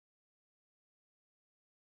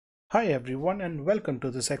Hi everyone and welcome to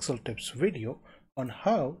this Excel tips video on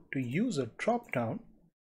how to use a drop-down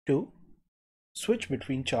to switch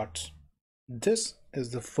between charts. This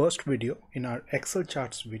is the first video in our Excel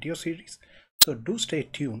charts video series, so do stay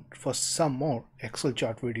tuned for some more Excel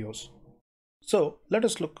chart videos. So let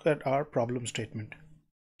us look at our problem statement.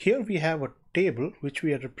 Here we have a table which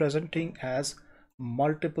we are representing as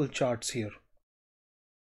multiple charts here,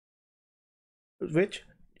 which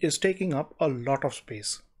is taking up a lot of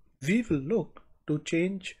space. We will look to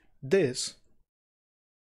change this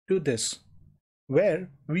to this,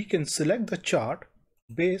 where we can select the chart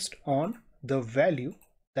based on the value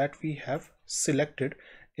that we have selected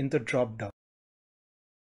in the drop down.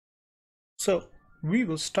 So we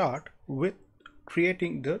will start with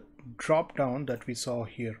creating the drop down that we saw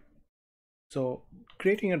here. So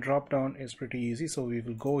creating a drop down is pretty easy. So we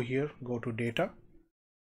will go here, go to data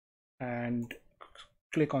and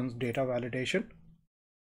click on data validation,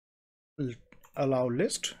 allow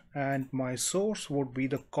list, and my source would be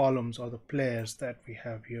the columns or the players that we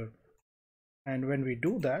have here. And when we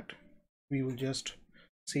do that, we will just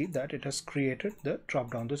see that it has created the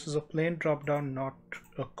drop down. This is a plain drop down, not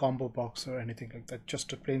a combo box or anything like that,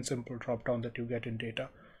 just a plain simple drop down that you get in data.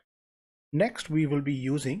 Next we will be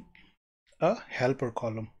using a helper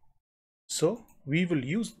column. So we will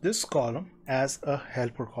use this column as a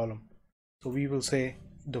helper column. So we will say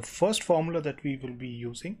the first formula that we will be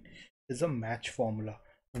using is a match formula,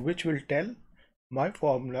 which will tell my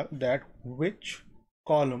formula that which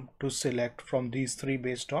column to select from these three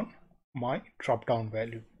based on my drop down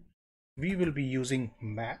value. We will be using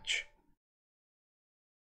match.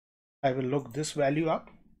 I will look this value up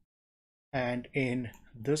and in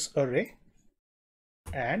this array,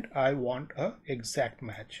 and I want a exact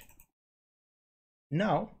match.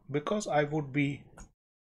 Now because I would be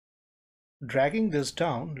dragging this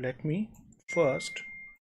down, let me first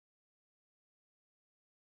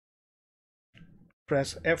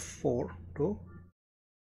press F4 to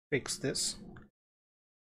fix this.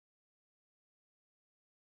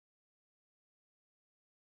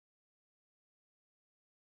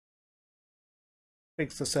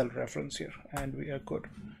 Fix the cell reference here and we are good.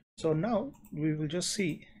 So now we will just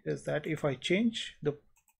see is that if I change the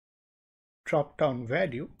drop down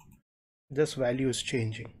value, this value is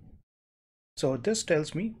changing. So this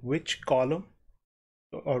tells me which column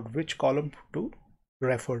to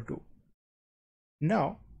refer to.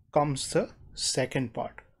 Now comes the second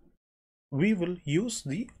part. We will use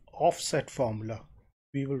the offset formula.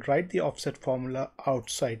 We will write the offset formula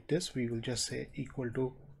outside this. We will just say equal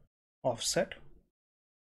to offset.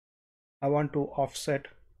 I want to offset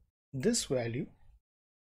this value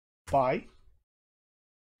by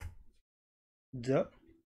the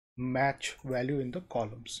match value in the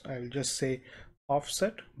columns. I will just say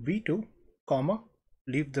offset v2 comma,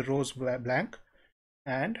 leave the rows blank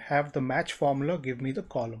and have the match formula give me the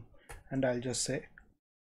column, and I'll just say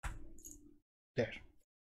there.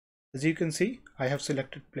 As you can see, I have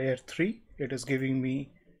selected player 3. It is giving me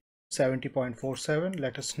 70.47.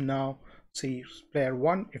 Let us now see player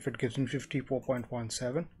 1 if it gives me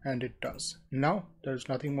 54.17, and it does. Now there's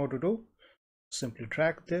nothing more to do. Simply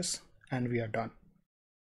drag this and we are done,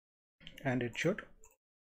 and it should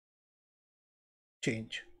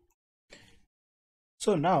change.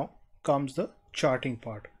 So now comes the charting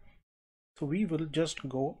part. So we will just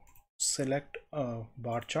go select a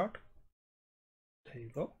bar chart. There you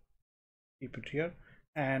go, keep it here,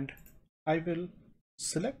 and I will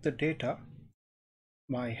select the data,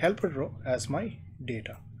 my helper row as my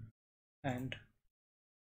data, and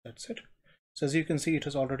that's it. So as you can see, it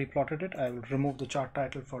has already plotted it. I will remove the chart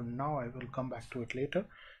title for now. I will come back to it later.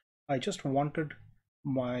 I just wanted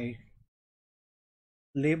my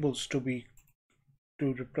labels to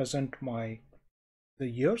represent the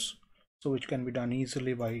years, so which can be done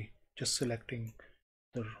easily by just selecting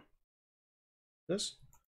this,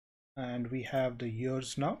 and we have the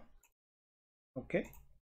years now. Okay,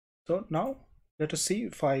 so now let us see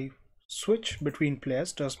if I switch between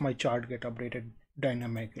players, does my chart get updated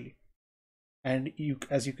dynamically? And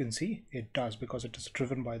as you can see, it does, because it is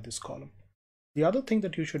driven by this column. The other thing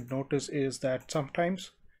that you should notice is that sometimes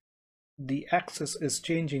the axis is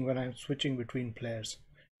changing when I'm switching between players.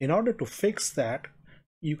 In order to fix that,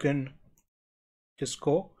 you can just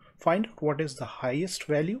go find out what is the highest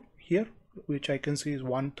value here, which I can see is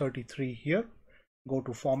 133 here. Go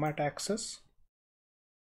to format axis,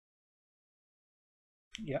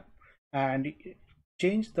 yeah, and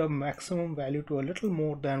change the maximum value to a little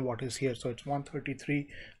more than what is here. So it's 133.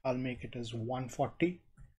 I'll make it as 140,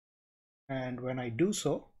 and when I do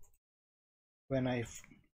so, when I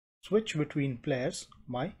switch between players,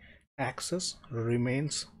 my axis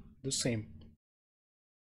remains the same.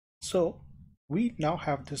 So we now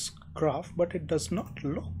have this graph, but it does not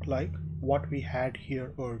look like what we had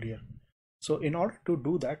here earlier. So in order to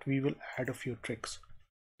do that, we will add a few tricks.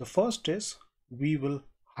 The first is we will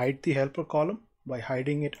hide the helper column. By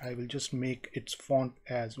hiding it, I will just make its font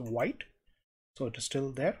as white, so it is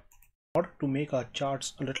still there. In order to make our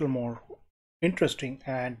charts a little more interesting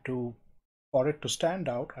and for it to stand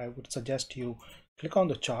out, I would suggest you click on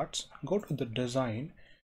the charts, go to the design,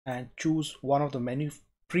 and choose one of the many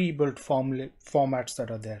pre-built formats that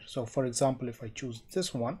are there. So for example, if I choose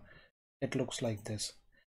this one, it looks like this,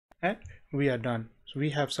 and we are done. So we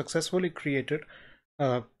have successfully created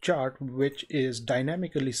a chart which is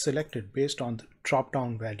dynamically selected based on the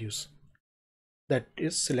drop-down values that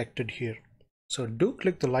is selected here. So do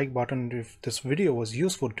click the like button if this video was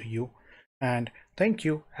useful to you, and thank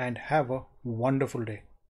you and have a wonderful day.